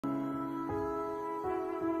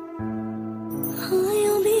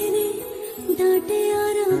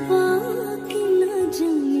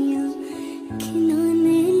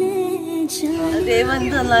ദൈവം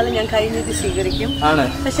തന്നാലും ഞാൻ കഴിഞ്ഞിട്ട് സ്വീകരിക്കും.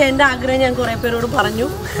 പക്ഷെ എന്റെ ആഗ്രഹം ഞാൻ കുറെ പേരോട് പറഞ്ഞു.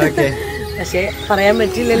 പക്ഷെ പറയാൻ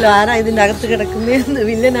പറ്റില്ലല്ലോ ആരാ ഇതിന്റെ അകത്ത് കിടക്കുന്നതെന്ന്,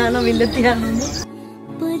 വില്ലനാണോ വില്ലത്തിയാണോ.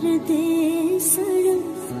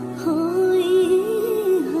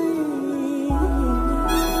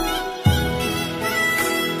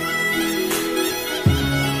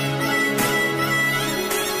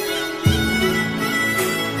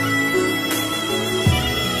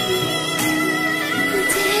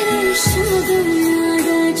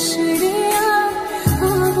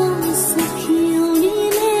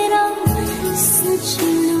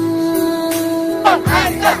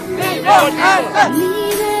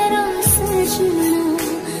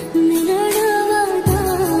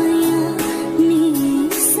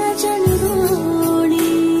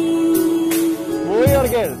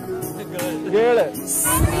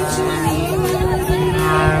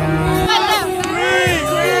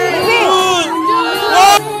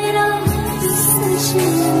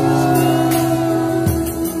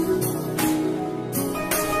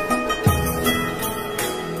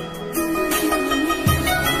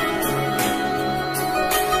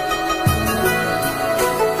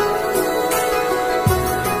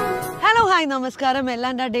 നമസ്കാരം.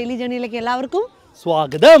 എല്ലാൻ്റെ ഡെയിലി ജേണിയിലേക്ക് എല്ലാവർക്കും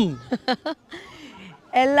സ്വാഗതം.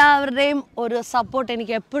 എല്ലാവരുടെയും ഒരു സപ്പോർട്ട്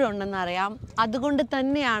എനിക്ക് എപ്പോഴും ഉണ്ടെന്ന് അറിയാം. അതുകൊണ്ട്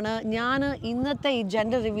തന്നെയാണ് ഞാൻ ഇന്നത്തെ ഈ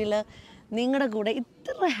ജെൻഡർ റിവ്യൂല് നിങ്ങളുടെ കൂടെ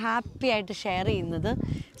ഇത്ര ഹാപ്പി ആയിട്ട് ഷെയർ ചെയ്യുന്നത്.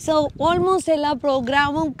 സോ ഓൾമോസ്റ്റ് എല്ലാ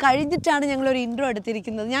പ്രോഗ്രാമും കഴിഞ്ഞിട്ടാണ് ഞങ്ങളൊരു ഇൻട്രോ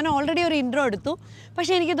എടുത്തിരിക്കുന്നത്. ഞാൻ ഓൾറെഡി ഒരു ഇൻട്രോ എടുത്തു,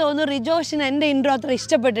 പക്ഷേ എനിക്ക് തോന്നുന്നു റിജോഷിന് എൻ്റെ ഇൻട്രോ അത്ര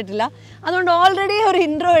ഇഷ്ടപ്പെട്ടിട്ടില്ല. അതുകൊണ്ട് ഓൾറെഡി ഒരു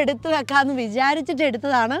ഇൻട്രോ എടുത്ത് വെക്കാമെന്ന് വിചാരിച്ചിട്ട്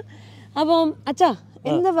എടുത്തതാണ്. അപ്പം അച്ഛാ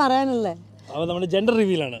എന്താ പറയാനുള്ളത്? നമ്മുടെ ജെൻഡർ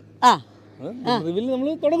റിവ്യൂലാണ്. നമ്മൾ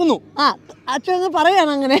തുടങ്ങുന്നു. അച്ഛൻ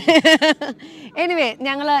പറയാണ് അങ്ങനെ. എനിവേ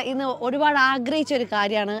ഞങ്ങൾ ഇന്ന് ഒരുപാട് ആഗ്രഹിച്ച ഒരു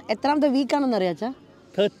കാര്യമാണ്. എത്രാമത്തെ വീക്കാണെന്ന് അറിയാം അച്ഛാ?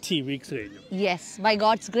 30 weeks കഴിഞ്ഞു. Yes, by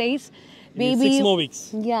God's grace. Maybe 6 more weeks.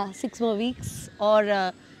 Yeah, 6 more weeks or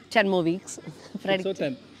 10 more weeks. 6 or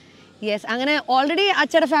 10. Yes, അങ്ങനെ ഓൾറെഡി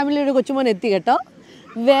അച്ഛയുടെ ഫാമിലി ഒരു കൊച്ചുമോൻ എത്തി കേട്ടോ.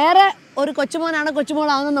 വേറെ ഒരു കൊച്ചുമോനാണ്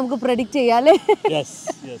കൊച്ചുമോളാണെന്ന് നമുക്ക് പ്രെഡിക്റ്റ് ചെയ്യാം അല്ലേ? Yes,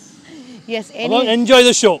 yes. Yes, enjoy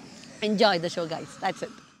the show. Enjoy the show, guys. That's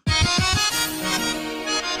it.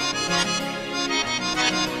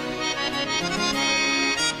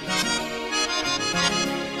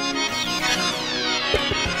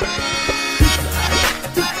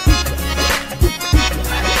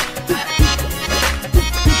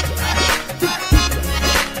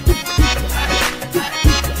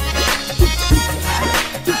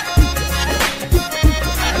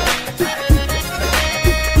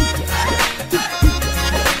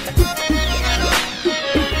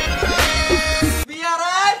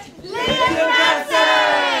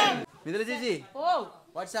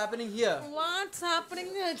 What's happening here? What's happening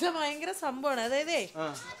എന്ന് ഭയങ്കര സംഭവമാണ്. അതായത്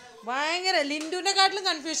ഭയങ്കര ലിൻഡുവിനെക്കാട്ടിലും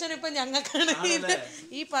കൺഫ്യൂഷൻ ഇപ്പൊ ഞങ്ങൾക്കാണ്. ഇത്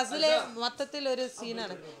ഈ പസില് മൊത്തത്തിൽ ഒരു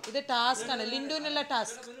സീനാണ്. ഇത് ടാസ്ക് ആണ്, ലിൻഡുവിനുള്ള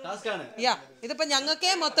ടാസ്ക്. യാ ഇതിപ്പോ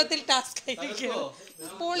ഞങ്ങൾക്കേ മൊത്തത്തിൽ ടാസ്ക് ആയിരിക്കും.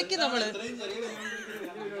 പൊളിക്കും നമ്മള്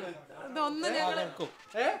ഇതൊന്നും ഞങ്ങള്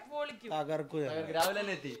രാവിലെ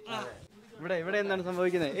തന്നെ എത്തി. ഇവിടെ എന്താണ്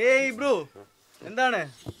സംഭവിക്കുന്നത്? ഏയ് ബ്രോ എന്താണ്?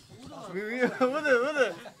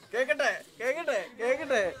 കേക്കട്ടെ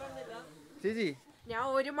ചേച്ചി, ഞാൻ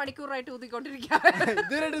 1 മണിക്കൂറായിട്ട് ഊതിക്കൊണ്ടിരിക്കുക.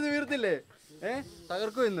 ഇതുവരെയായിട്ട് ഇത് വീർത്തില്ലേ?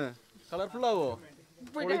 തകർക്കോ ഇന്ന്? കളർഫുൾ ആവോ?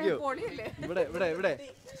 ഇവിടെ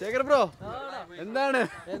ശേഖർ ബ്രോ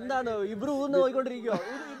എന്താണ് ഇബ്രു പോയിക്കൊണ്ടിരിക്കോ?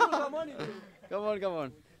 കമോൺ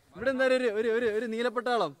ഇവിടെ എന്തായാലും ഒരു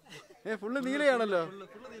നീലപ്പട്ടാളം. ഫുള്ള് നീലയാണല്ലോ.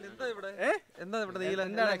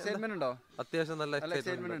 എക്സൈറ്റ്മെന്റ് ഉണ്ടോ? അത്യാവശ്യം നല്ല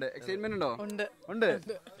എക്സൈറ്റ്മെന്റ് ഉണ്ടോ? ഉണ്ട്.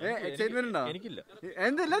 എക്സൈറ്റ്മെന്റ് ഉണ്ടോ? എനിക്കില്ല.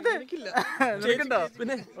 എന്തല്ലാതെ നിനക്കുണ്ടോ?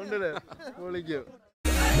 പിന്നെ ഉണ്ടല്ലേ? വിളിക്കൂ.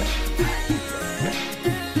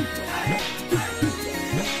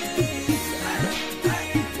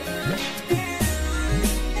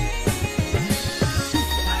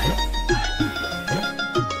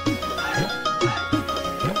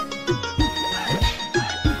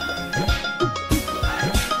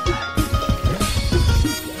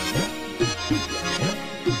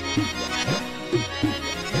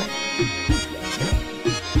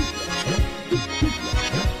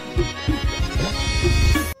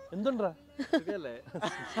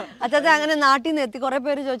 അച്ചാച്ച അങ്ങനെ നാട്ടിൽ നിന്ന് എത്തി കുറെ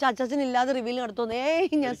പേര് ചോദിച്ചു അച്ചാച്ചൻ ഇല്ലാതെ റിവീൽ നടത്തുന്നു.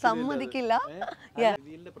 ഞാൻ സമ്മതിക്കില്ല.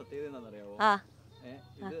 പ്രത്യേകത എന്താണെന്നറിയാവോ?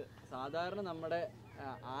 ഇത് സാധാരണ നമ്മുടെ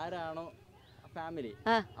ആരാണോ ഫാമിലി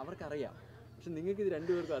അവർക്കറിയാം. പക്ഷെ നിങ്ങൾക്ക് ഇത്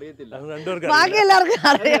രണ്ടുപേർക്കും അറിയത്തില്ല. ബാക്കി എല്ലാവർക്കും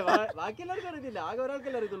അറിയാം. ബാക്കി എല്ലാവർക്കും അറിയത്തില്ല, ആകെ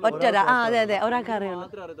ഒരാൾക്കല്ലേ അറിയത്തുള്ളൂ. അതെ ഒരാൾക്ക് അറിയാം,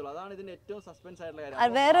 മാത്രമേ അറിയത്തുള്ളൂ. അതാണ് ഇതിന്റെ ഏറ്റവും സസ്പെൻസ് ആയിട്ടുള്ള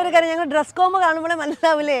കാര്യം. വേറൊരു കാര്യം, ഞങ്ങൾ ഡ്രസ് കോമ്പ് കാണുമ്പോഴേ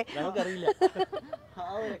മനസ്സിലാവില്ലേ? ആ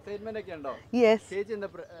ഒരു എക്സൈറ്റ്മെന്റ് ഒക്കെ ഉണ്ടോ? ചേച്ചി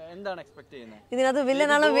എന്താണ് എക്സ്പെക്ട് ചെയ്യുന്നത്? ഇതിനകത്ത്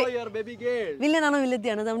വില്ലനാണോ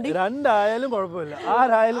വില്ലത്തിയാണോ? രണ്ടായാലും കുഴപ്പമില്ല,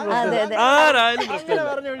 ആരായാലും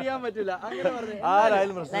പറഞ്ഞൊഴിയാൻ പറ്റില്ല.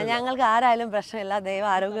 ഞങ്ങൾക്ക് ആരായാലും പ്രശ്നമില്ല, ദൈവം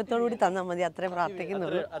ആരോഗ്യത്തോടു കൂടി തന്നാൽ മതി, അത്രയും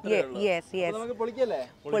പ്രാർത്ഥിക്കുന്നുള്ളൂ.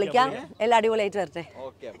 പൊളിക്കാം, എല്ലാം അടിപൊളിയായിട്ട് വരട്ടെ.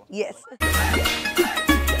 യെസ്.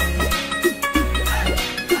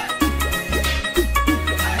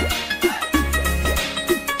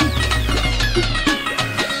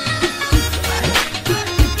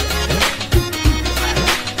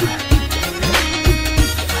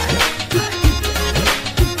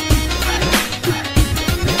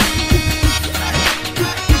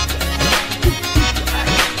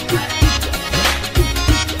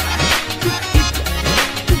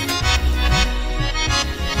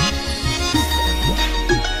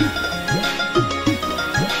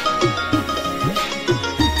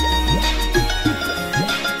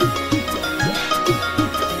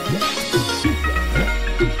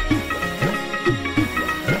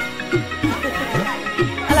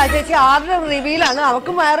 ചേച്ചി ആരുടെ റിവീലാണ്?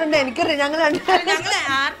 അവക്കും വയറുണ്ട്, എനിക്ക് ഞങ്ങൾ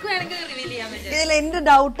ഇതിൽ എന്റെ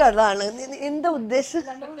ഡൗട്ട് അതാണ്. എന്താ ഉദ്ദേശം?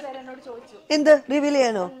 എന്ത് റിവീൽ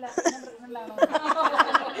ചെയ്യാനോ?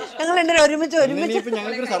 ഞങ്ങൾ എന്റെ ഒരുമിച്ച്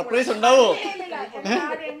സർപ്രൈസ് ഉണ്ടാവോ?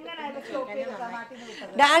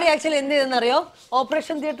 ഡാഡി ആക്ച്വലി എന്ത് ചെയ്തെന്നറിയോ,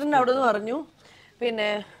 ഓപ്പറേഷൻ തിയേറ്ററിന്റെ അവിടെ നിന്ന് പറഞ്ഞു പിന്നെ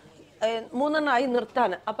 3 എണ്ണമായി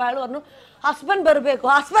നിർത്താൻ. അപ്പൊ അയാൾ പറഞ്ഞു ഹസ്ബൻഡ് ബെർബേക്കോ.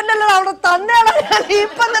 ഹസ്ബൻഡ് അല്ല, അവിടെ തന്നെയാണ്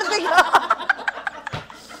ഇപ്പൊ നിർത്തിക്കോ.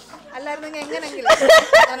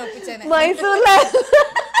 മൈസൂരിലെ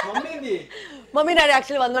മമ്മി ഡാഡി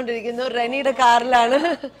ആക്ച്വലി വന്നോണ്ടിരിക്കുന്നു, റെനിയുടെ കാറിലാണ്.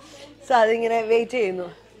 സോ അതിങ്ങനെ വെയിറ്റ് ചെയ്യുന്നു.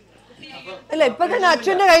 അല്ല ഇപ്പൊ തന്നെ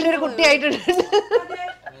അച്ഛന്റെ കയ്യിലൊരു കുട്ടിയായിട്ടുണ്ട്.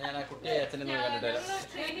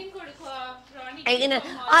 എങ്ങനെ?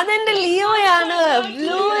 അതെന്റെ ലിയോയാണ്.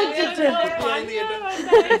 ബ്ലൂ വെച്ചിട്ട്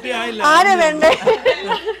ആരാ വേണ്ടേ?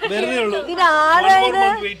 ഇതാരായത്?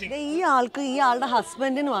 ഈ ആളുടെ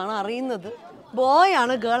ഹസ്ബൻഡിനുമാണ് അറിയുന്നത് ബോയ്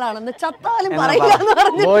ആണ് ഗേൾ ആണെന്ന്. ചത്താലും പറയില്ല എന്ന്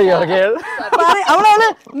പറഞ്ഞു. അവള്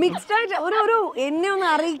മിക്സ്ഡ് ആയിട്ട് ഒരു എന്നെ ഒന്ന്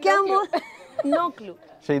അറിയിക്കാൻ നോ ക്ലൂ.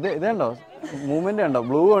 ഇതുണ്ടോ മൂവ്മെന്റ് ഉണ്ടോ?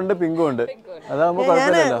 ബ്ലൂ ഉണ്ട്, പിങ്കും ഉണ്ട്.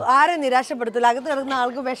 ഞാൻ ആരെ നിരാശപ്പെടുത്തില്ല. അകത്ത് കിടക്കുന്ന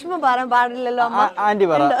ആൾക്ക് വിഷമം പറയാൻ പാടില്ലല്ലോ. ആന്റി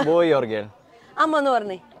പറ, ബോയ് ഓർ ഗേൾ? അമ്മ ഒന്ന്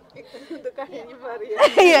പറഞ്ഞേ.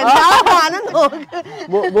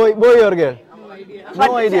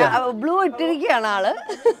 ബ്ലൂ ഇട്ടിരിക്കുകയാണ് ആള്,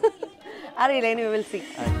 അറിയില്ല. ഇനി വിൽ സീ.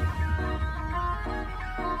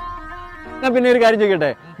 പിന്നെ ഒരു കാര്യം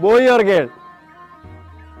ചോദിക്കട്ടെ, ബോയ് ഓർ ഗേൾ?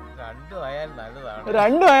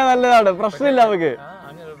 രണ്ടും ആയാൽ നല്ലതാണ്, പ്രശ്നമില്ല നമുക്ക്.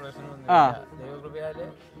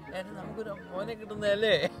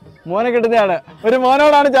 മോനെ കിട്ടുന്നതാണ്. ഒരു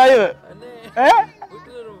മോനോടാണ് ചായത്.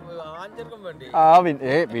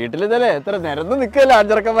 വീട്ടിലിതല്ലേ എത്ര നിരന്ന് നിക്കല്ലേ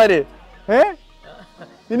ആഞ്ചർക്കന്മാര്.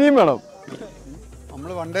 ഇനിയും വേണം.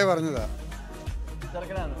 നമ്മള് പണ്ടേ പറഞ്ഞതാ.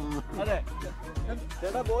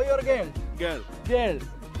 Boy or girl? Girl. Girl.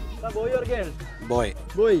 Boy or girl? Boy.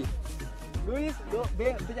 Boy.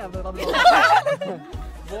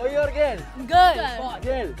 Boy or girl? Girl.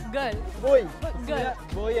 Girl. Girl. Boy.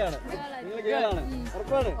 Boy ആണ്. നിങ്ങൾ ഗേൾ ആണ്.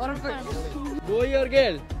 ഉറപ്പാണ്? Boy or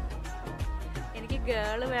girl? എനിക്ക്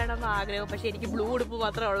ഗേള് വേണമെന്ന് ആഗ്രഹം, പക്ഷെ എനിക്ക് ബ്ലൂ ഉടുപ്പ്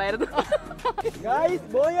മാത്രമേ ഉള്ളായിരുന്നു. Guys,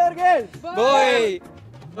 boy or girl? Boy.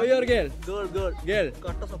 Boy or girl? Girl. Girl. Girl.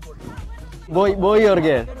 കട്ട support. Boy or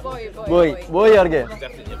girl? Boy. Boy or girl?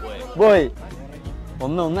 Boy.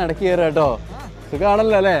 ഒന്ന് ഇടയ്ക്ക് കയറുക കേട്ടോ,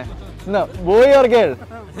 സുഖാണല്ലോ അല്ലേ? എന്നാ boy or girl?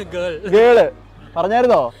 Girl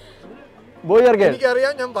പറഞ്ഞായിരുന്നോ? Boy or girl?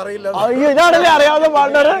 ഞാൻ പറയില്ല. അയ്യോ, ഇതാണല്ലേ അറിയാവുന്ന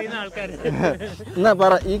പാർട്ണർ. എന്നാ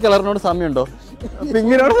പറ, ഈ കളറിനോട് സാമ്യമുണ്ടോ?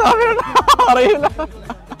 പിങ്കിനോട് സാമ്യമുണ്ടോ? അറിയില്ല.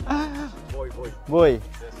 ബോയ്.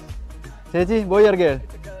 ചേച്ചി, ബോയ് ഓർ ഗേൾ?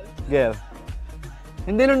 ഗേൾ.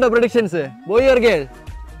 എന്തെങ്കിലും ഉണ്ടോ predictions? Boy or girl?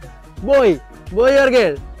 Boy. Boy or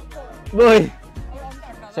girl? Boy.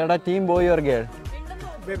 ചേട്ടാ, team boy or girl?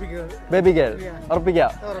 Baby girl.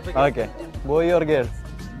 ഉറപ്പിക്കാം? Okay. Boy or girl?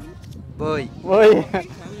 Boy. Boy.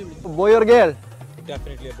 Boy or girl?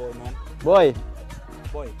 Boy.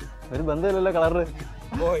 ഒരു ബന്ധമില്ലല്ലോ കളറ്.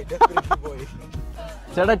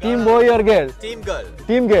 ചേട്ടാ, team boy or girl? Team girl.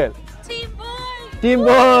 Team girl. Team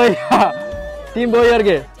boy. Team boy or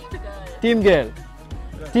girl? Team girl.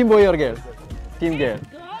 Team boy or girl? Team girl.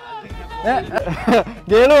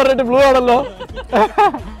 Girl പറഞ്ഞിട്ട് blue ആണല്ലോ.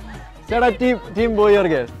 ചേട്ടാ, team boy or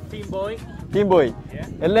girl? Team boy.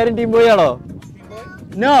 എല്ലാരും team boy ആണോ?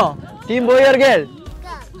 No. Team boy or girl?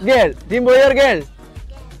 Girl. Team boy or girl?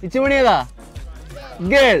 ഇച്ചുമണി ഏതാ?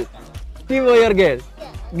 Girl. Team boy or girl?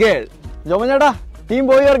 Girl. ജോമനേട്ടാ team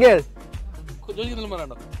boy or girl?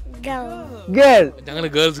 Girl. ഞങ്ങൾ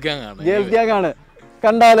girls gang ആണ്. Girls gang ആണ്.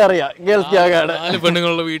 കണ്ടാലറിയാം girls gang ആണ്.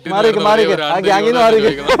 പെണ്ണുങ്ങളുടെ വീട്ടിൽ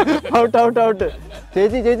out.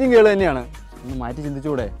 ചേച്ചിയും ഗേൾ തന്നെയാണ്. ഒന്ന് മാറ്റി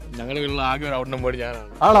ചിന്തിച്ചൂടെ? ഞങ്ങളുടെ വീട്ടിൽ ആകെ ഒരു ഔട്ട് നമ്പർ ഞാനാണ്.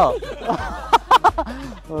 ആണോ?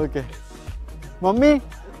 Okay. Mummy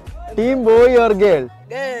team boy or girl?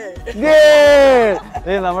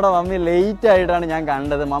 നമ്മുടെ മമ്മി ലേറ്റ് ആയിട്ടാണ് ഞാൻ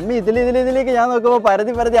കണ്ടത്. മമ്മി ഇതിലേക്ക് ഞാൻ നോക്കുമ്പോ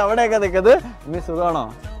പരതി അവിടെയൊക്കെ നിൽക്കുന്നത്. മമ്മി സുഖമാണോ?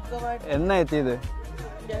 എന്നാ എത്തിയത്?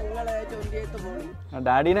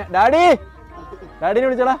 ഡാഡിനെ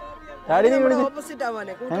വിളിച്ചോടാ. ഡാഡിനെ വിളിച്ചു.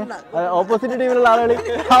 ഓപ്പോസിറ്റ് ടീമിലുള്ള ആളുകൾ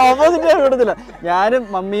ഓപ്പോസിറ്റ് കൊടുത്തില്ല. ഞാനും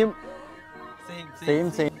മമ്മിയും same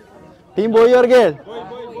team boy or girl?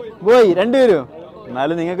 Boy രണ്ടുപേരും.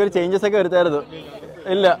 എന്നാലും നിങ്ങൾക്കൊരു ചേഞ്ചസ് ഒക്കെ വരുത്തായിരുന്നു.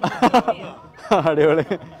 ഇല്ല. അടിപൊളി.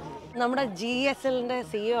 നമ്മുടെ GSLന്റെ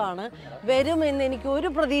CEO ആണ്. വരുമെന്ന് എനിക്ക് ഒരു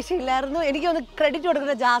പ്രതീക്ഷയില്ലായിരുന്നു. എനിക്കൊന്ന് ക്രെഡിറ്റ്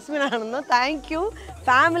കൊടുക്കുന്ന ജാസ്മിൻ ആണെന്ന്. Thank you.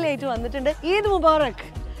 ഫാമിലി ആയിട്ട് വന്നിട്ടുണ്ട്. Eid Mubarak.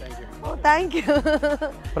 Thank you.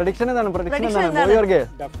 Prediction എന്താണ്? Boy or girl?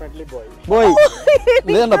 ബോയ്.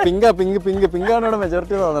 ഇതെന്താ പിങ്കാണ് ഇവിടെ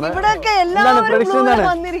മെജോറിറ്റി തോന്നുന്നത്. പ്രഡിക്ഷൻ എന്താണ്?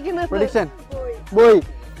 പ്രഡിക്ഷൻ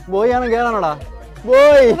ബോയ് ആണ് ഗേൾ ആണോടാ?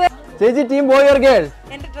 ബോയ്. ചേച്ചി ടീം ബോയ് ഓർ ഗേൾ?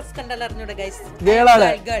 എന്റെ ഡ്രസ് കണ്ടാൽ അറിഞ്ഞൂടെ ഗൈസ്? ഗേൾ ആണ്.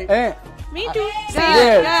 Me too.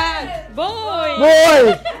 Girl. Boy.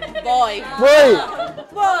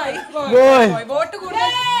 Vote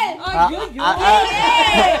കൂടുതൽ.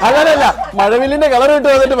 അല്ലല്ല മഴവില്ലിന്റെ കളർ ഇട്ട്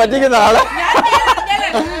വന്നിട്ട് പറ്റിക്കുന്ന ആള്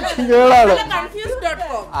ഗേളാണ്.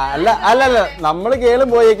 അല്ലല്ല നമ്മള് കേളും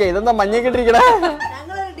പോയേക്കെ. ഇതെന്താ മഞ്ഞക്കിട്ടിരിക്കണേ?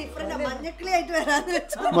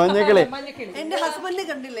 മഞ്ഞക്കിളി.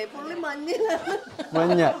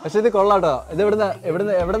 മഞ്ഞ. പക്ഷെ ഇത് കൊള്ളാട്ടോ. ഇത്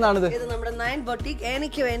എവിടുന്നാണിത്?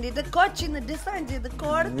 എനിക്ക് വേണ്ടിട്ട് കൊച്ചിന്ന് ഡിസൈൻ ചെയ്ത്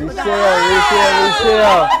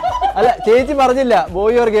അല്ല ചേച്ചി പറഞ്ഞില്ല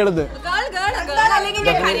ബോയ് ഓർ ഗേളെന്ന്.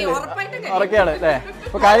 ഉറക്കെയാണ് അല്ലേ?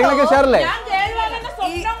 അപ്പൊ കാര്യങ്ങളൊക്കെ ഉഷാറല്ലേ?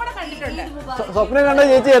 സ്വപ്നം കണ്ട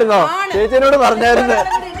ചേച്ചിയായിരുന്നോ? ചേച്ചിയോട് പറഞ്ഞായിരുന്നു.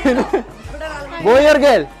 Boy or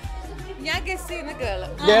girl?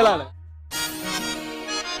 ഗേളാണ്.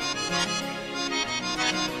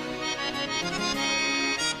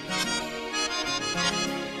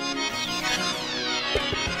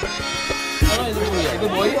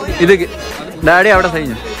 ഇത് ഡാഡി അവിടെ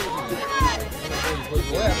കഴിഞ്ഞു.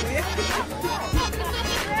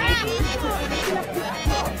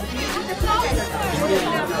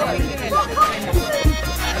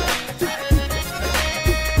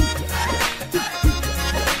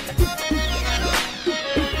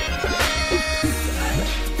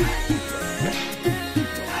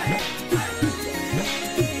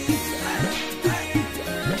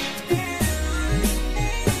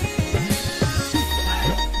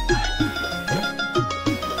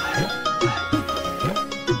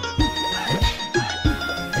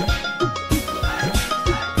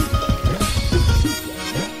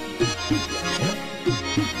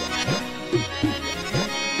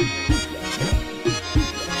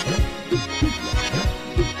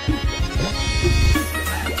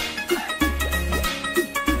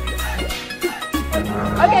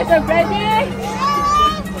 Okay, so ready,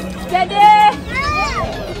 steady,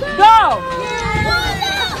 go.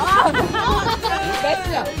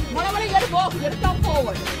 Better. Mona, you gotta come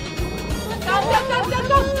forward. Come.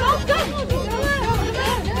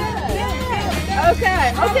 Okay.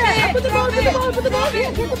 Put the ball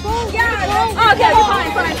here. Yeah. Okay,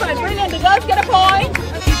 fine. Brilliant. The girls get a point.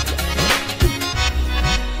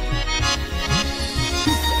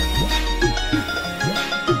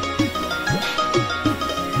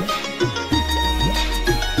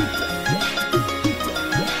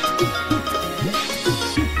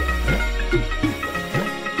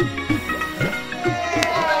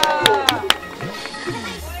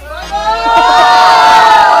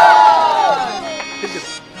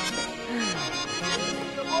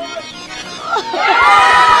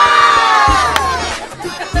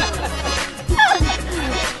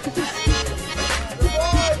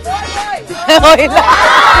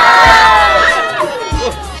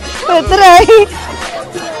 എത്രയായി?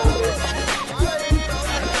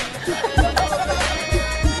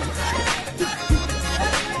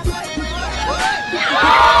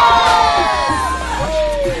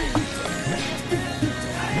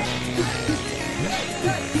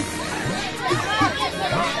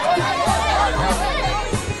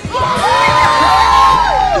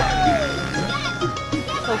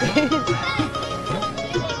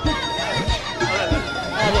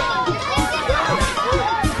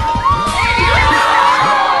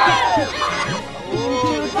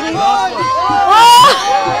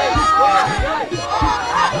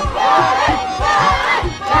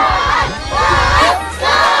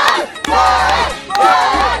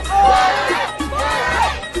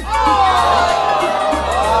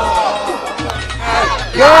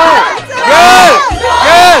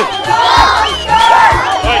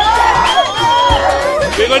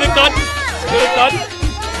 cut. Get a cut.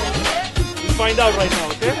 We'll find out right now,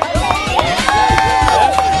 okay?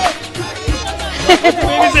 What's the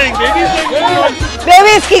baby saying? Baby is saying very good.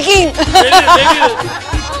 Baby is kicking Baby.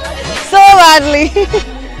 so badly.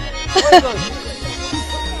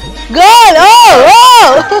 Girl, oh.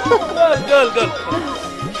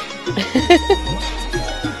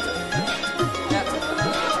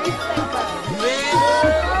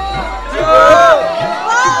 Girl.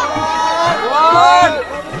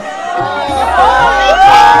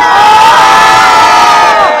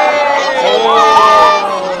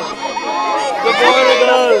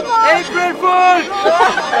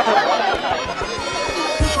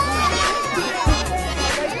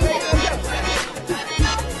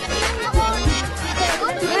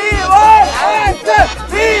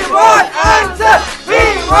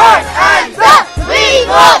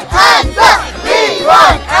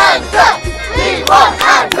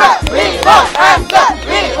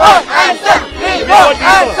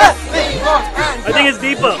 I think it's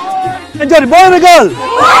deeper. Enjoy, boy or a girl?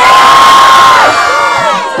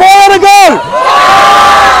 Boy or a girl?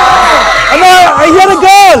 No, I hear a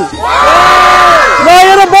girl. No, I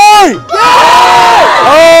hear a boy.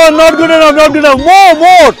 Oh, not good enough.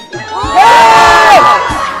 More.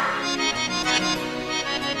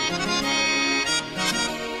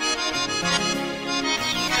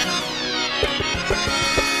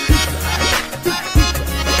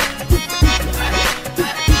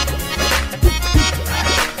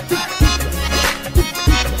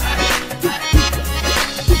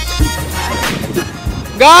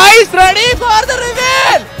 Guys, ready for the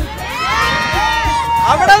reveal?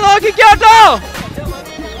 അവിടെ നോക്കിക്കോട്ടോ.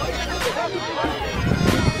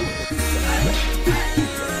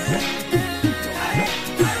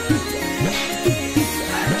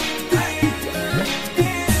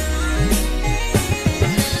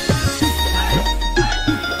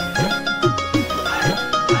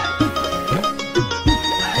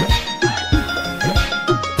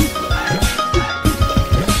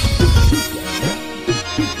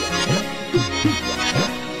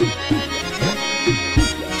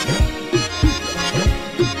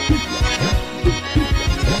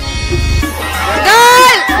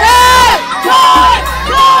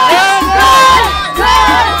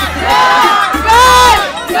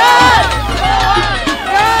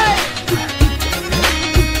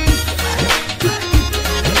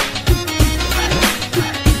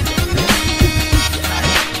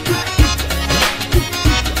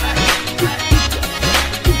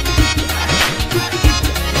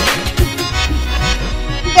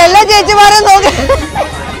 എല്ലാ ചേച്ചിമാരും നോക്കി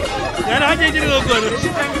ഞാൻ ആ ചേച്ചിനെ നോക്കുവാണ്.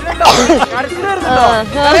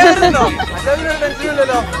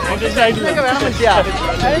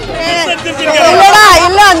 ഇല്ലടാ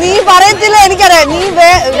ഇല്ല നീ പറയത്തില്ല എനിക്കറിയാം നീ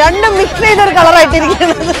രണ്ടും മിക്സ് ചെയ്തൊരു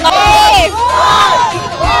കളറായിട്ടിരിക്കുന്നത്.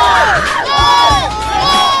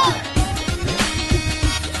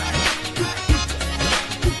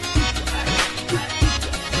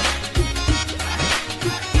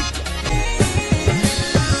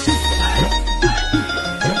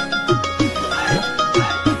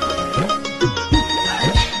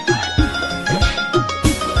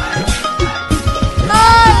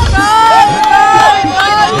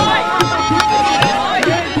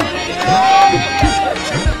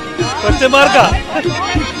 മാർക്കാ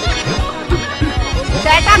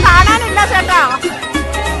ചേട്ടാ കാണാനില്ല ചേട്ടാ.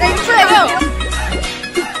 തിരിച്ചു വരൂ.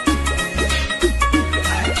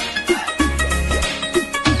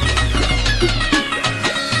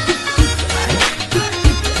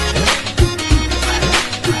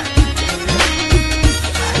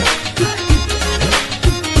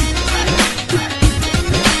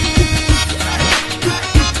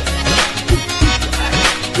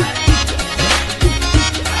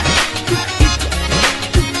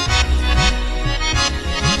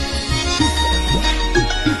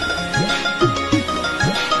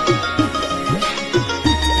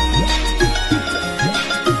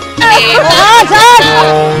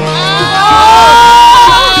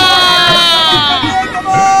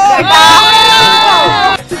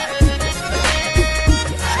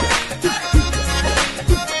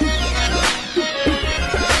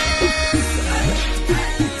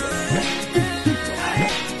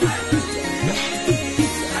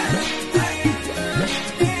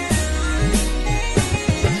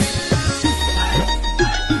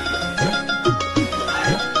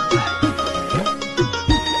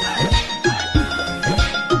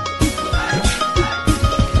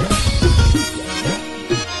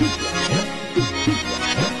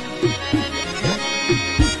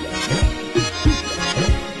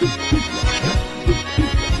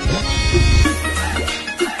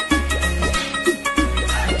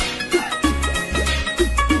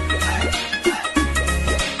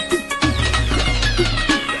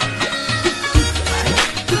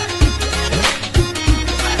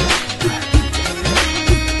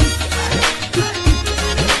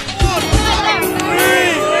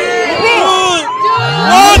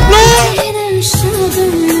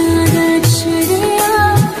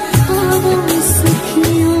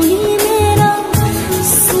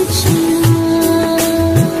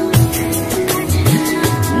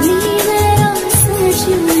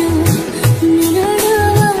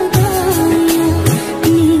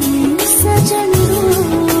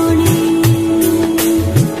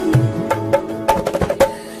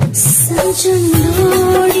 Thank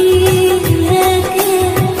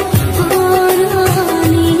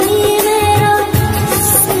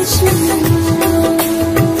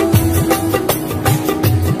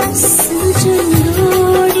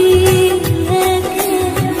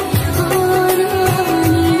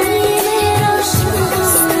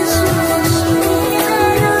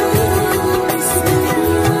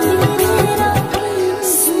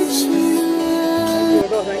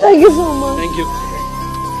you so much. Thank you.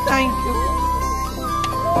 Thank you.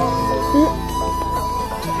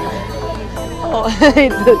 Oh,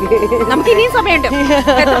 it's okay. നമുക്ക് ഇനിയും സമയമുണ്ട്.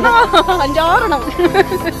 എത്രണ്ണോ? 5-6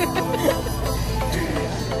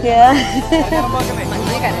 Yeah.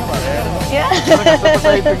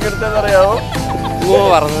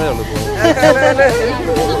 പറഞ്ഞതേ ഉള്ളൂ.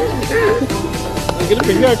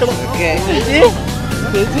 പിന്നെ വെക്കണം.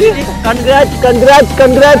 Congrats, congrats,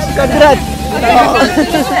 congrats, congrats.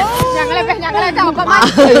 ഞങ്ങളൊക്കെ അപ്പന്മാർ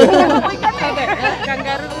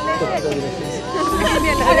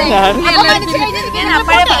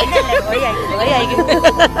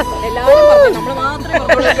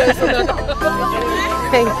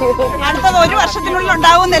അടുത്തത് 1 വർഷത്തിനുള്ളിൽ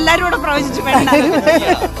ഉണ്ടാവും എല്ലാരും കൂടെ പ്രവചിച്ചു.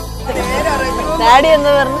 ഡാഡി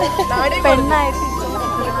എന്ന് പറഞ്ഞു പെണ്ണായിട്ട്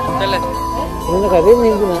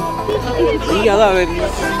എനിക്കതാ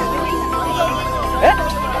വരുന്നത്.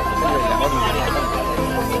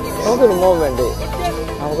 നമുക്കൊരു മോൻ വേണ്ടേ?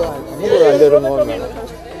 നമുക്ക് നല്ലൊരു മോൻ വേണം.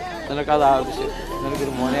 നിനക്കത് ആവശ്യം.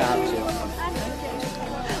 നിനക്കൊരു മോനെ ആവശ്യം.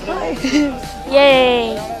 Yay!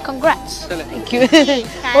 Congrats. Thank you.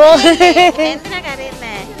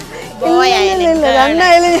 ഇല്ല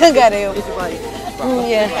രണ്ടായാലും ഞാൻ കരയും.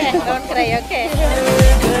 Don't cry, okay?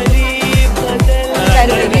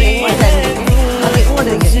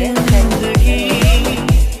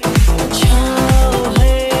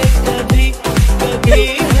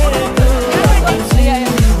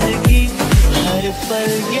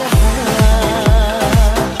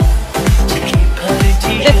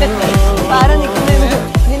 ആരാ നിൽക്കുന്നത്?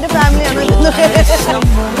 നിന്റെ ഫാമിലിയാണോ?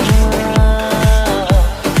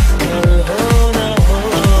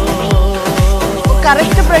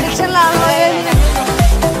 കറക്റ്റ് പ്രഡിക്ഷനിലാണോ?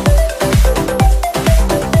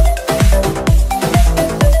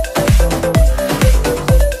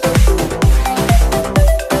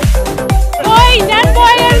 ഞാൻ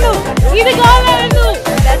പോയായിരുന്നു. ഇത് ഗോളായിരുന്നു.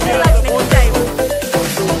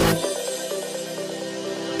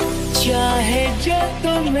 चाहे जो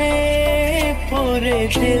तुम्हें पूरे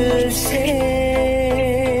दिल से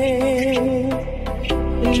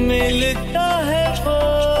मिलता है वो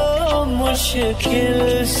मुश्किल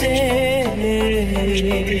से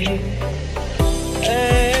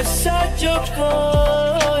ऐसा जो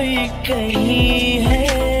कोई कहीं है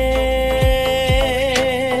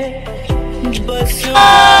बस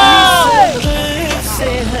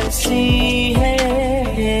से हंसी है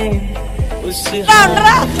उस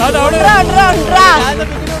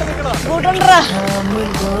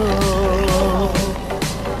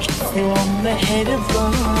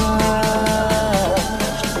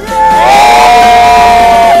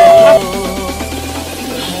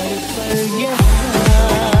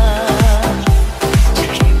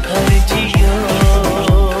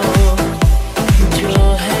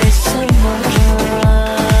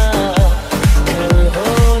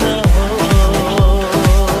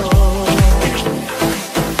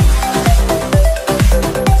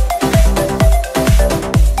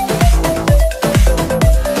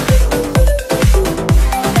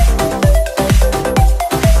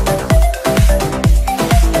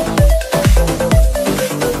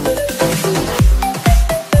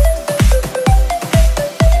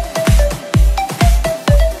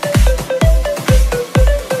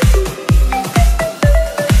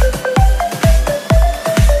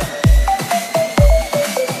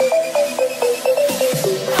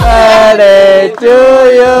birthday to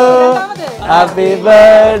you. Happy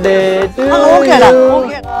birthday to you. Happy birthday to you.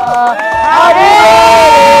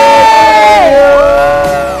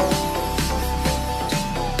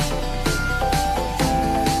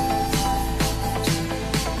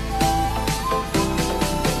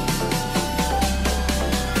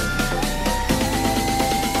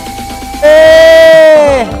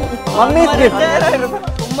 Hey, mommy's gift.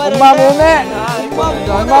 Umma moome.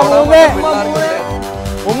 Umma moome.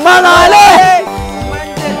 Umma naale.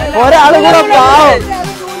 ഒരാള് കൂടെ പാവം.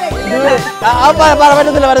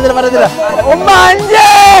 പറ്റത്തില്ല. ഉമ്മ 5.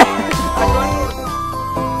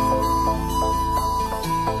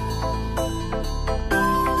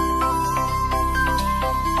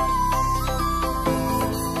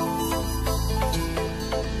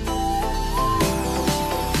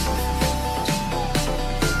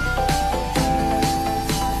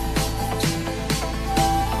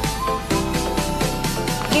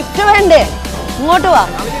 ഗിഫ്റ്റ് വേണ്ടേ? ഇങ്ങോട്ട് വാ.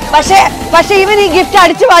 പക്ഷെ ഇവൻ ഈ ഗിഫ്റ്റ്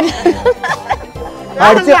അടിച്ചു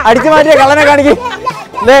മാറ്റിയ കളനെ കാണിക്കും.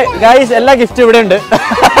 ഗൈസ് എല്ലാ ഗിഫ്റ്റും ഇവിടെ ഉണ്ട്.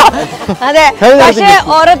 അതെ, പക്ഷെ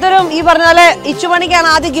ഓരോരുത്തരും ഈ പറഞ്ഞ പോലെ ഇച്ചുമണിക്കാണ്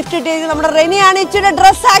ആദ്യം ഗിഫ്റ്റ് കിട്ടിയത്. നമ്മുടെ റെനിയാണ് ഇച്ചുടെ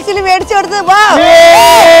ഡ്രസ് ആക്ച്വലി മേടിച്ചു കൊടുത്തത്.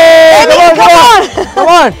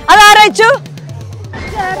 അതാരാ ഇച്ചു?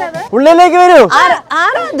 ഉള്ളിലേക്ക് വരൂ.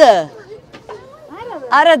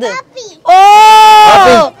 ആരത്? ഓ,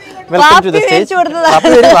 മേടിച്ചു കൊടുത്തതാ.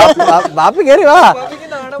 ബാപ്പി കയറി വാ.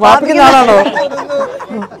 ബാപ്പിക്ക് നാളാണോ?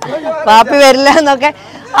 ബാപ്പി വരില്ല എന്നൊക്കെ.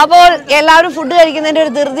 അപ്പോൾ എല്ലാവരും ഫുഡ് കഴിക്കുന്നതിന്റെ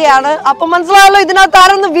ഒരു ധൃതിയാണ്. അപ്പൊ മനസ്സിലായല്ലോ ഇതിനകത്ത്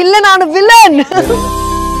ആരൊന്ന് വില്ലനാണ്. വില്ലൻ.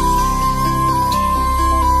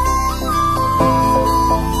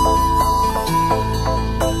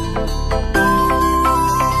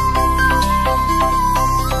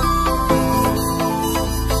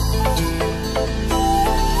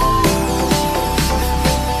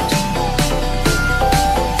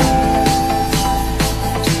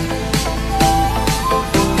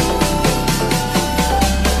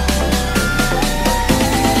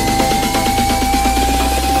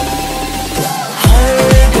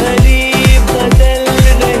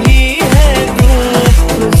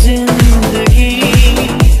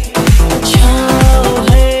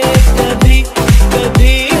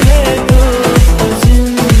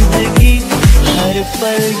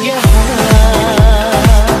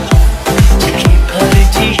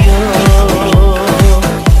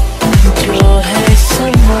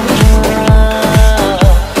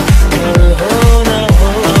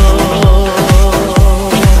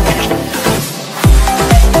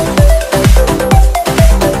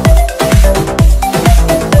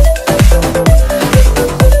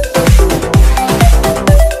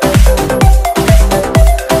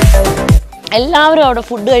 എല്ലാവരും അവിടെ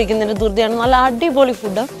ഫുഡ് കഴിക്കുന്നതിൻ്റെ ധൃതിയാണ്. നല്ല അടിപൊളി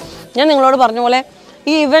ഫുഡ്. ഞാൻ നിങ്ങളോട് പറഞ്ഞ പോലെ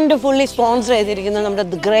ഈ ഇവൻറ്റ് ഫുള്ളി സ്പോൺസർ ചെയ്തിരിക്കുന്നത് നമ്മുടെ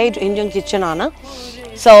ദ ഗ്രേറ്റ് ഇന്ത്യൻ കിച്ചൺ ആണ്.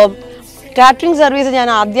 സോ കാറ്ററിംഗ് സർവീസ് ഞാൻ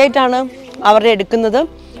ആദ്യമായിട്ടാണ് അവരുടെ എടുക്കുന്നത്.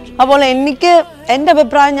 അപ്പോൾ എൻ്റെ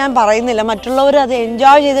അഭിപ്രായം ഞാൻ പറയുന്നില്ല, മറ്റുള്ളവർ അത്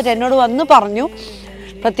എൻജോയ് ചെയ്തിട്ട് എന്നോട് വന്ന് പറഞ്ഞു.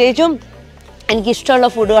 പ്രത്യേകിച്ചും എനിക്കിഷ്ടമുള്ള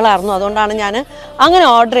ഫുഡുകളായിരുന്നു, അതുകൊണ്ടാണ് ഞാൻ അങ്ങനെ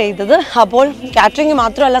ഓർഡർ ചെയ്തത്. അപ്പോൾ കാറ്ററിംഗ്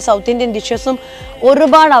മാത്രമല്ല, സൗത്ത് ഇന്ത്യൻ ഡിഷസും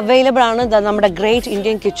ഒരുപാട് അവൈലബിൾ ആണ് നമ്മുടെ ഗ്രേറ്റ്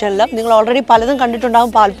ഇന്ത്യൻ കിച്ചണിൽ. നിങ്ങൾ ഓൾറെഡി പലതും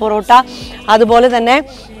കണ്ടിട്ടുണ്ടാകും. പാൽ പൊറോട്ട, അതുപോലെ തന്നെ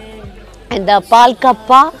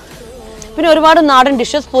പാൽക്കപ്പ, പിന്നെ ഒരുപാട് നാടൻ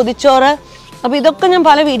ഡിഷസ്, പൊതിച്ചോറ്. അപ്പോൾ ഇതൊക്കെ ഞാൻ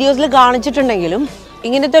പല വീഡിയോസിൽ കാണിച്ചിട്ടുണ്ടെങ്കിലും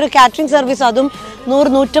ഇങ്ങനത്തെ ഒരു കാറ്ററിംഗ് സർവീസ്, അതും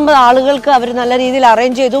 100-150 ആളുകൾക്ക് അവർ നല്ല രീതിയിൽ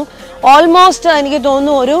അറേഞ്ച് ചെയ്തു. ഓൾമോസ്റ്റ് എനിക്ക്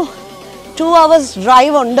തോന്നുന്നു ഒരു 2 hours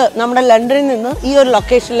ഡ്രൈവ് ഉണ്ട് നമ്മുടെ ലണ്ടനിൽ നിന്ന് ഈ ഒരു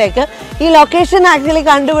ലൊക്കേഷനിലേക്ക്. ഈ ലൊക്കേഷൻ ആക്ച്വലി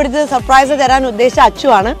കണ്ടുപിടിച്ചത് സർപ്രൈസ് തരാൻ ഉദ്ദേശിച്ച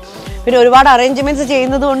അച്ചുവാണ്. പിന്നെ ഒരുപാട് അറേഞ്ച്മെൻറ്റ്സ്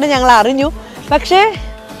ചെയ്യുന്നത് കൊണ്ട് ഞങ്ങൾ അറിഞ്ഞു. പക്ഷേ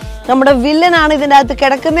നമ്മുടെ വില്ലനാണ് ഇതിൻ്റെ അകത്ത്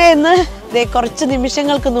കിടക്കുന്നതെന്ന് കുറച്ച്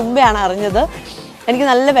നിമിഷങ്ങൾക്ക് മുമ്പെയാണ് അറിഞ്ഞത്. എനിക്ക്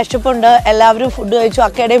നല്ല വിശപ്പുണ്ട്. എല്ലാവരും ഫുഡ് കഴിച്ചു.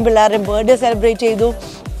 അക്കയുടെയും പിള്ളേരുടെയും ബർത്ത്ഡേ സെലിബ്രേറ്റ് ചെയ്തു.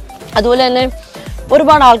 അതുപോലെ തന്നെ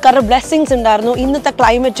ഒരുപാട് ആൾക്കാരുടെ ബ്ലെസ്സിങ്സ് ഉണ്ടായിരുന്നു ഇന്നത്തെ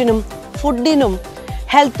ക്ലൈമറ്റിനും ഫുഡിനും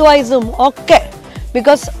ഹെൽത്ത് വൈസും ഒക്കെ.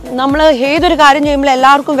 ബിക്കോസ് നമ്മൾ ഏതൊരു കാര്യം ചെയ്യുമ്പോൾ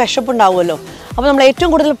എല്ലാവർക്കും വിശപ്പുണ്ടാവുമല്ലോ. അപ്പോൾ നമ്മൾ ഏറ്റവും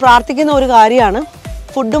കൂടുതൽ പ്രാർത്ഥിക്കുന്ന ഒരു കാര്യമാണ്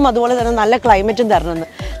ഫുഡും അതുപോലെ തന്നെ നല്ല ക്ലൈമറ്റും തരണമെന്ന്.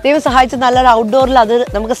 ദൈവം സഹായിച്ച് നല്ലൊരു ഔട്ട്ഡോറിൽ അത്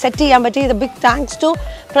നമുക്ക് സെറ്റ് ചെയ്യാൻ പറ്റി. ഇത് big thanks to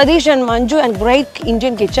Pratheesh and Manju and great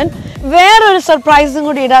Indian kitchen. വേറൊരു സർപ്രൈസും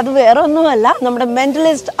കൂടി ഇടാം. അത് വേറെ ഒന്നുമല്ല, നമ്മുടെ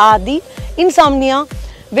mentalist Adi insomnia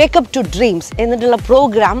wake up to dreams എന്നിട്ടുള്ള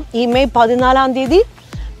programme ഈ മെയ് 14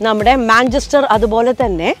 നമ്മുടെ മാഞ്ചസ്റ്റർ അതുപോലെ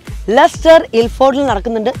തന്നെ ലെസ്റ്റർ ഇൽഫോർഡിൽ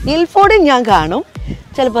നടക്കുന്നുണ്ട്. ഇൽഫോർഡിൽ ഞാൻ കാണും,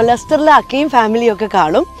 ചിലപ്പോൾ ലെസ്റ്ററിലെ അക്കയും ഫാമിലിയും ഒക്കെ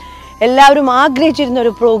കാണും. എല്ലാവരും ആഗ്രഹിച്ചിരുന്ന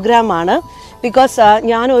ഒരു പ്രോഗ്രാമാണ്. ബിക്കോസ്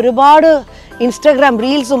ഞാൻ ഒരുപാട് ഇൻസ്റ്റാഗ്രാം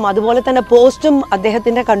റീൽസും അതുപോലെ തന്നെ പോസ്റ്റും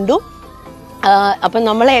അദ്ദേഹത്തിൻ്റെ കണ്ടു. അപ്പം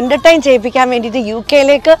നമ്മളെ എൻ്റർടൈൻ ചെയ്യിപ്പിക്കാൻ വേണ്ടിയിട്ട് UK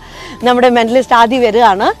നമ്മുടെ മെന്റലിസ്റ്റ് ആദി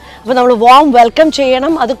വരികയാണ്. അപ്പോൾ നമ്മൾ വാം വെൽക്കം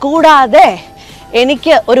ചെയ്യണം. അതുകൂടാതെ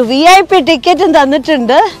എനിക്ക് ഒരു VIP ടിക്കറ്റും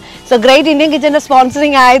തന്നിട്ടുണ്ട്. സോ ഗ്രേറ്റ് ഇന്ത്യൻ കിച്ചൻ്റെ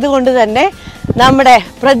സ്പോൺസറിങ് ആയതുകൊണ്ട് തന്നെ നമ്മുടെ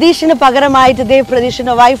പ്രതീഷിന് പകരമായിട്ട്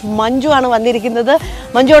പ്രതീഷിൻ്റെ വൈഫ് മഞ്ജു ആണ് വന്നിരിക്കുന്നത്.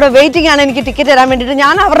 മഞ്ജുവിടെ വെയിറ്റിംഗ് ആണ് എനിക്ക് ടിക്കറ്റ് തരാൻ വേണ്ടിയിട്ട്.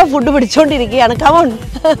 ഞാൻ അവരുടെ food പിടിച്ചുകൊണ്ടിരിക്കുകയാണ്. Come on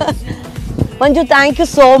Manju, thank you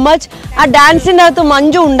so much. ആ ഡാൻസിൻ്റെ അകത്ത്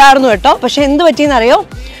മഞ്ജു ഉണ്ടായിരുന്നു കേട്ടോ. പക്ഷെ എന്ത് പറ്റിയെന്നറിയോ,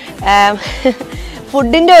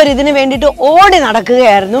 ഫുഡിൻ്റെ ഒരു ഇതിന് വേണ്ടിയിട്ട് ഓടി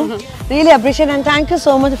നടക്കുകയായിരുന്നു. Really appreciate and thank you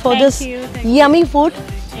so much for this yummy food.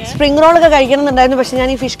 Spring റോളൊക്കെ കഴിക്കണം എന്നുണ്ടായിരുന്നു, പക്ഷെ ഞാൻ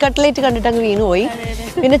ഈ ഫിഷ് കട്ട്ലേറ്റ് കണ്ടിട്ട് അങ്ങ് വീണുപോയി.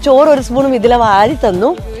 പിന്നെ ചോറ് ഒരു സ്പൂണും ഇതിലെ വാരി തന്നു.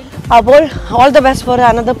 അപ്പോൾ all the best for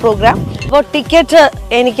another programme. അപ്പോൾ ടിക്കറ്റ്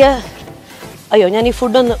എനിക്ക് ഞാൻ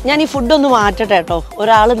ഈ ഫുഡൊന്ന് മാറ്റട്ടെ കേട്ടോ.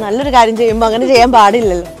 ഒരാൾ നല്ലൊരു കാര്യം ചെയ്യുമ്പോൾ അങ്ങനെ ചെയ്യാൻ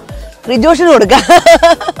പാടില്ലല്ലോ. റിജോഷിന് കൊടുക്കാം.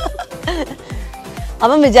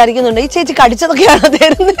 അവൻ വിചാരിക്കുന്നുണ്ട് ഈ ചേച്ചി കടിച്ചതൊക്കെയാണോ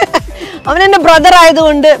തരുന്നത്. അവൻ എൻ്റെ ബ്രദർ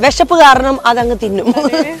ആയതുകൊണ്ട് വിശപ്പ് കാരണം അതങ്ങ് തിന്നും.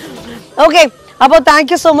 ഓക്കെ, അപ്പോൾ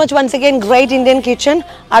thank you so much once again great Indian kitchen.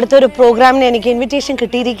 അടുത്തൊരു പ്രോഗ്രാമിന് എനിക്ക് ഇൻവിറ്റേഷൻ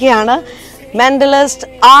കിട്ടിയിരിക്കുകയാണ്.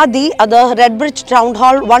 Mentalistaathi, അത് red bridge town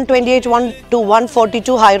hall 128 to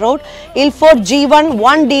 142 high road, ഇൽഫോർട്ട് G1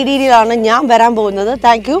 1DD-യിലാണ് ഞാൻ വരാൻ പോകുന്നത്.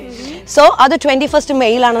 Thank you. സോ അത് 21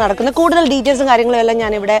 മെയ്യിലാണ് നടക്കുന്നത്. കൂടുതൽ ഡീറ്റെയിൽസും കാര്യങ്ങളും എല്ലാം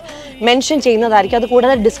ഞാനിവിടെ മെൻഷൻ ചെയ്യുന്നതായിരിക്കും. അത്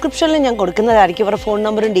കൂടാതെ ഡിസ്ക്രിപ്ഷനിൽ ഞാൻ കൊടുക്കുന്നതായിരിക്കും ഇവരുടെ ഫോൺ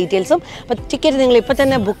നമ്പറും ഡീറ്റെയിൽസും. അപ്പോൾ ടിക്കറ്റ് നിങ്ങൾ ഇപ്പോൾ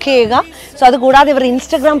തന്നെ ബുക്ക് ചെയ്യുക. സോ അത് കൂടാതെ ഇവരുടെ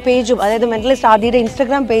ഇൻസ്റ്റാഗ്രാം പേജും, അതായത് മെന്റലിസ്റ്റാഥിയുടെ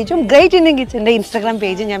ഇൻസ്റ്റാഗ്രാം പേജും ഗ്രേറ്റ് ഇന്ത്യൻ കിച്ചൻ്റെ ഇൻസ്റ്റാഗ്രാം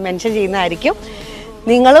പേജും ഞാൻ മെൻഷൻ ചെയ്യുന്നതായിരിക്കും.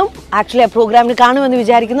 നിങ്ങളും ആക്ച്വലി ആ പ്രോഗ്രാമിന് കാണുമെന്ന്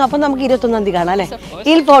വിചാരിക്കുന്നു. അപ്പം നമുക്ക് 21-ാം തീയതി കാണാം അല്ലേ,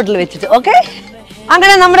 ഇൽഫോർട്ടിൽ വെച്ചിട്ട്. ഓക്കെ,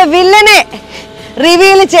 അങ്ങനെ നമ്മുടെ വില്ലനെ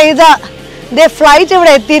റിവീൽ ചെയ്ത ഫ്ലൈറ്റ്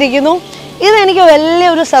ഇവിടെ എത്തിയിരിക്കുന്നു. ഇതെനിക്ക്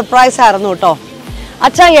വലിയൊരു സർപ്രൈസ് ആയിരുന്നു കേട്ടോ.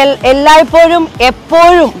 അച്ഛാ എല്ലായ്പ്പോഴും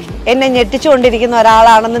എപ്പോഴും എന്നെ ഞെട്ടിച്ചുകൊണ്ടിരിക്കുന്ന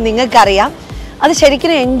ഒരാളാണെന്ന് നിങ്ങൾക്കറിയാം. അത്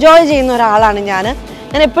ശരിക്കും എൻജോയ് ചെയ്യുന്ന ഒരാളാണ് ഞാൻ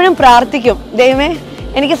എപ്പോഴും പ്രാർത്ഥിക്കും, ദൈവമേ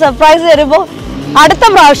എനിക്ക് സർപ്രൈസ് തരുമ്പോൾ അടുത്ത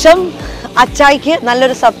പ്രാവശ്യം അച്ചായിക്ക്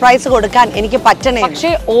നല്ലൊരു സർപ്രൈസ് കൊടുക്കാൻ എനിക്ക് പറ്റണേ. പക്ഷേ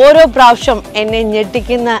ഓരോ പ്രാവശ്യം എന്നെ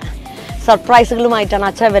ഞെട്ടിക്കുന്ന സർപ്രൈസുകളുമായിട്ടാണ്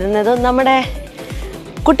അച്ഛ വരുന്നത്. നമ്മുടെ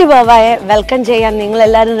കുട്ടി ബാബായെ വെൽക്കം ചെയ്യാൻ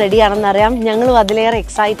നിങ്ങളെല്ലാവരും റെഡിയാണെന്നറിയാം. ഞങ്ങളും അതിലേറെ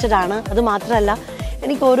എക്സൈറ്റഡ് ആണ്. അതുമാത്രമല്ല,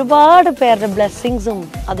 എനിക്ക് ഒരുപാട് പേരുടെ ബ്ലെസ്സിങ്സും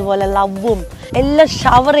അതുപോലെ ലവും എല്ലാം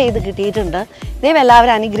ഷവർ ചെയ്ത് കിട്ടിയിട്ടുണ്ട്. ദൈവം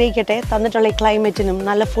എല്ലാവരും അനുഗ്രഹിക്കട്ടെ. തന്നിട്ടുള്ള ഈ ക്ലൈമറ്റിനും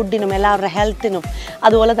നല്ല ഫുഡിനും എല്ലാവരുടെ ഹെൽത്തിനും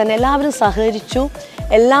അതുപോലെ തന്നെ എല്ലാവരും സഹകരിച്ചു.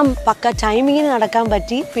 എല്ലാം പക്ക ടൈമിങ്ങിന് നടക്കാൻ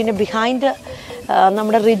പറ്റി. പിന്നെ ബിഹൈൻഡ്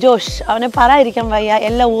നമ്മുടെ റിജോഷ്, അവനെ പറയാതിരിക്കാൻ വയ്യ,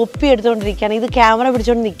 എല്ലാം ഒപ്പി എടുത്തുകൊണ്ടിരിക്കുകയാണ്. ഇത് ക്യാമറ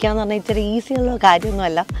പിടിച്ചുകൊണ്ട് നിൽക്കുക എന്ന് പറഞ്ഞാൽ ഇത്തിരി ഈസിയുള്ള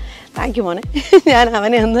കാര്യമൊന്നുമല്ല. താങ്ക് യു മോനെ. ഞാൻ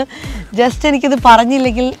അവനെ ഒന്ന് ജസ്റ്റ് എനിക്കിത്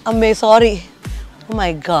പറഞ്ഞില്ലെങ്കിൽ അമ്മേ sorry. Oh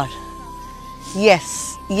my God,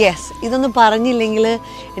 yes ഇതൊന്നും പറഞ്ഞില്ലെങ്കിൽ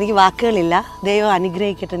എനിക്ക് വാക്കുകളില്ല. ദൈവം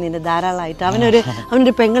അനുഗ്രഹിക്കട്ടെ നിന്നെ ധാരാളമായിട്ട്.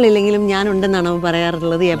 അവനൊരു പെങ്ങളില്ലെങ്കിലും ഞാനുണ്ടെന്നാണ് അവൻ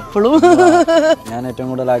പറയാറുള്ളത് എപ്പോഴും. ഞാൻ ഏറ്റവും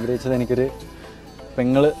കൂടുതൽ ആഗ്രഹിച്ചത് എനിക്കൊരു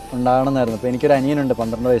പെങ്ങള് ഉണ്ടാകണമെന്നായിരുന്നു. അപ്പൊ എനിക്കൊരു അനിയനുണ്ട്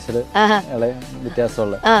 12 വയസ്സിൽ ഇളയ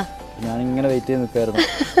വ്യത്യാസമുള്ള. ഞാനിങ്ങനെ വെയിറ്റ് ചെയ്ത് നിൽക്കുമായിരുന്നു.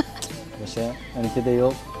 പക്ഷെ എനിക്ക്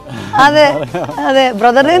ദൈവം അതെ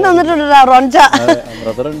ബ്രദറിനെ തന്നിട്ടുണ്ട് റോൺച.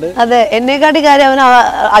 ബ്രദറുണ്ട്. അതെ, എന്നെക്കാട്ടി കാര്യം അവൻ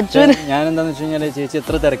അച്ഛൻ. ഞാൻ എന്താന്ന് വെച്ച് കഴിഞ്ഞാല് ചേച്ചി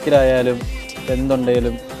എത്ര തിരക്കിലായാലും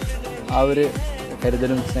എന്തുണ്ടെങ്കിലും ആ ഒരു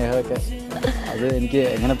കരുതലും സ്നേഹമൊക്കെ അത് എനിക്ക്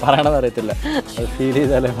എങ്ങനെ പറയണമെന്ന് അറിയത്തില്ല. അത് ഫീൽ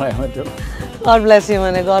ചെയ്താലേ പറയാൻ പറ്റുള്ളൂ. ഗോഡ് ബ്ലെസ് യു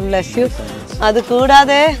മോനെ, ഗോഡ് ബ്ലെസ് യു. അത്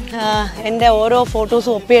കൂടാതെ എൻ്റെ ഓരോ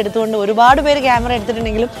ഫോട്ടോസും ഒപ്പി എടുത്തുകൊണ്ട് ഒരുപാട് പേര് ക്യാമറ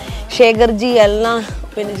എടുത്തിട്ടുണ്ടെങ്കിലും ശേഖർജി എല്ലാം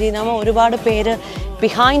പിന്നെ ജീനാമ ഒരുപാട് പേര്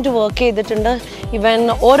ബിഹൈൻഡ് വർക്ക് ചെയ്തിട്ടുണ്ട്. ഇവൻ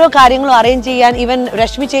ഓരോ കാര്യങ്ങളും അറേഞ്ച് ചെയ്യാൻ. ഇവൻ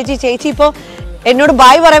രശ്മി ചേച്ചി ഇപ്പോൾ എന്നോട്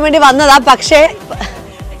ബായ് പറയാൻ വേണ്ടി വന്നതാ. പക്ഷേ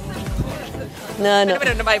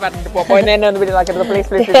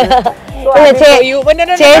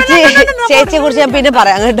ചേച്ചിയെ കുറിച്ച് ഞാൻ പിന്നെ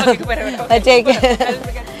പറയാം കേട്ടോ.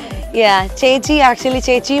 ചേച്ചി ആക്ച്വലി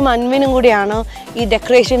ചേച്ചിയും അൻവിനും കൂടിയാണ് ഈ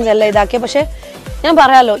ഡെക്കറേഷൻസ് എല്ലാം ഇതാക്കിയത്. പക്ഷെ ഞാൻ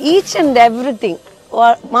പറയാലോ, ഈച്ച് ആൻഡ് എവറിത്തിങ്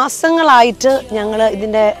മാസങ്ങളായിട്ട് ഞങ്ങൾ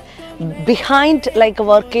ഇതിൻ്റെ ബിഹൈൻഡ് ലൈക്ക്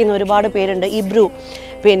വർക്ക് ചെയ്യുന്ന ഒരുപാട് പേരുണ്ട്. ഇബ്രു,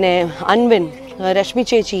 പിന്നെ അൻവിൻ, രശ്മി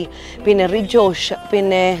ചേച്ചി, പിന്നെ റിജോഷ്,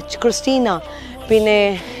 പിന്നെ ക്രിസ്റ്റീന, പിന്നെ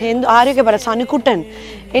ആരൊക്കെ പറയാം, സനുക്കുട്ടൻ,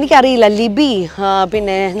 എനിക്കറിയില്ല, ലിബി,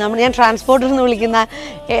 പിന്നെ ഞാൻ ട്രാൻസ്പോർട്ടർ എന്ന് വിളിക്കുന്ന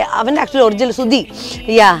അവൻ്റെ ആക്ച്വലി ഒറിജിനൽ സുധി.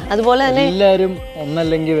 അതുപോലെ തന്നെ എല്ലാവരും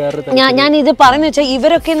ഒന്നല്ലെങ്കിൽ വേറെ. ഞാൻ ഇത് പറയുന്നത് വെച്ചാൽ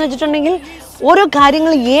ഇവരൊക്കെ എന്ന് വെച്ചിട്ടുണ്ടെങ്കിൽ ഓരോ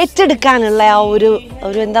കാര്യങ്ങൾ ഏറ്റെടുക്കാനുള്ള ആ ഒരു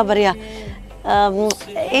എന്താ പറയുക,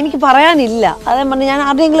 എനിക്ക് പറയാനില്ല. അതേ പറഞ്ഞ് ഞാൻ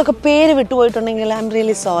ആരുടെയെങ്കിലുമൊക്കെ പേര് വിട്ടുപോയിട്ടുണ്ടെങ്കിൽ ഐ എം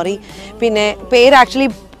റിയലി സോറി. പിന്നെ പേര് ആക്ച്വലി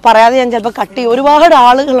പറയാതെ ഞാൻ ചിലപ്പോൾ കട്ട് ചെയ്യും. ഒരുപാട്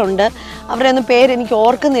ആളുകളുണ്ട്, അവരുടെ ഒന്നും പേര് എനിക്ക്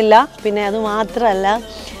ഓർക്കുന്നില്ല. പിന്നെ അത് മാത്രമല്ല,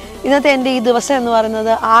 ഇന്നത്തെ എൻ്റെ ഈ ദിവസം എന്ന്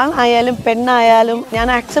പറയുന്നത് ആണായാലും പെണ്ണായാലും ഞാൻ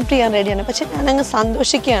ആക്സെപ്റ്റ് ചെയ്യാൻ റെഡിയാണ്. പക്ഷെ ഞാനങ്ങ്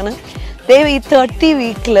സന്തോഷിക്കുകയാണ്. ദൈവം ഈ 30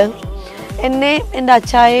 വീക്കിൽ എന്നെ എൻ്റെ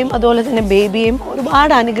അച്ചായയും അതുപോലെ തന്നെ ബേബിയും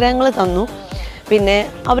ഒരുപാട് അനുഗ്രഹങ്ങൾ തന്നു. പിന്നെ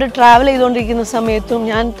അവർ ട്രാവൽ ചെയ്തുകൊണ്ടിരിക്കുന്ന സമയത്തും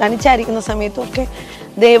ഞാൻ തനിച്ചായിരിക്കുന്ന സമയത്തും ഒക്കെ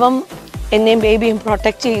ദൈവം എന്നെയും ബേബിയും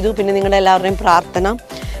പ്രൊട്ടക്റ്റ് ചെയ്തു. പിന്നെ നിങ്ങളുടെ എല്ലാവരുടെയും പ്രാർത്ഥന.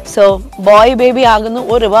 സോ ബോയ് ബേബി ആകുന്നു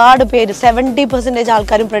ഒരുപാട് പേര് 70%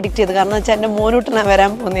 ആൾക്കാരും പ്രഡിക്റ്റ് ചെയ്തു. കാരണം വെച്ചാൽ എൻ്റെ മോനൂട്ടനാണ്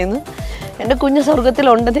വരാൻ പോകുന്നതെന്ന്. എൻ്റെ കുഞ്ഞ്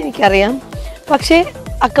സ്വർഗത്തിലുണ്ടെന്ന് എനിക്കറിയാം. പക്ഷേ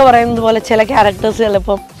അക്ക പറയുന്നത് പോലെ ചില ക്യാരക്ടേഴ്സ്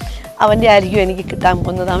ചിലപ്പം അവൻ്റെ ആയിരിക്കും എനിക്ക് കിട്ടാൻ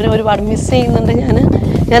പോകുന്നത്. അവനെ ഒരുപാട് മിസ് ചെയ്യുന്നുണ്ട്.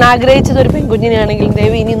 ഞാൻ ആഗ്രഹിച്ചത് ഒരു പെൺകുഞ്ഞിനെയാണെങ്കിൽ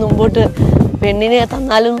ദൈവം ഇനി മുമ്പോട്ട് പെണ്ണിനെ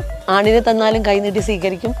തന്നാലും ആണിനെ തന്നാലും കൈനീട്ടി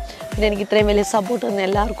സ്വീകരിക്കും. പിന്നെ എനിക്ക് ഇത്രയും വലിയ സപ്പോർട്ട് തന്ന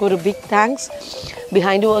എല്ലാവർക്കും ഒരു ബിഗ് താങ്ക്സ്.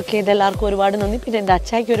 ബിഹൈൻഡ് വർക്ക് ചെയ്ത എല്ലാവർക്കും ഒരുപാട് നന്ദി. പിന്നെ എൻ്റെ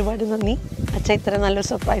അച്ചായ്ക്ക് ഒരുപാട് നന്ദി, അച്ഛ ഇത്ര നല്ലൊരു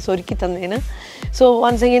സർപ്രൈസ് ഒരുക്കി തന്നതിന്. So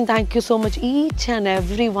once again thank you so much each and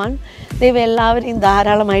every one. ദൈവം എല്ലാവരെയും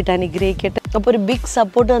ധാരാളമായിട്ട് അനുഗ്രഹിക്കട്ടെ. അപ്പോൾ ഒരു ബിഗ്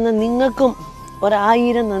സപ്പോർട്ട് തന്ന നിങ്ങൾക്കും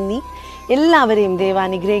 1000 നന്ദി. എല്ലാവരെയും ദൈവം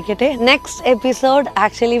അനുഗ്രഹിക്കട്ടെ. നെക്സ്റ്റ് എപ്പിസോഡ്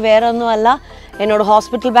ആക്ച്വലി വേറെ ഒന്നുമല്ല, എന്നോട്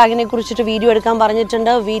ഹോസ്പിറ്റൽ ബാഗിനെ കുറിച്ചിട്ട് വീഡിയോ എടുക്കാൻ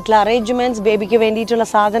പറഞ്ഞിട്ടുണ്ട്, വീട്ടിലെ അറേഞ്ച്മെൻറ്റ്സ്, ബേബിക്ക് വേണ്ടിയിട്ടുള്ള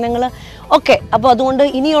സാധനങ്ങൾ ഒക്കെ. അപ്പോൾ അതുകൊണ്ട്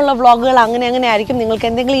ഇനിയുള്ള വ്ളോഗുകൾ അങ്ങനെ ആയിരിക്കും. നിങ്ങൾക്ക്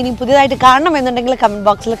എന്തെങ്കിലും ഇനി പുതിയതായിട്ട് കാണണമെന്നുണ്ടെങ്കിൽ കമൻറ്റ്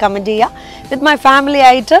ബോക്സിൽ കമൻറ്റ് ചെയ്യുക. വിത്ത് മൈ ഫാമിലി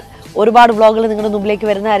ആയിട്ട് ഒരുപാട് വ്ളോഗുകൾ നിങ്ങളുടെ മുമ്പിലേക്ക്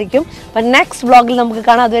വരുന്നതായിരിക്കും. അപ്പം നെക്സ്റ്റ് വ്ളോഗിൽ നമുക്ക്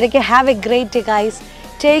കാണാം. അതുവരെയ്ക്ക് have A great day guys.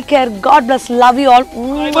 Take care. God bless. Love you all.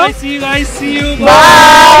 Bye. See you guys. See you.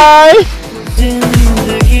 Bye.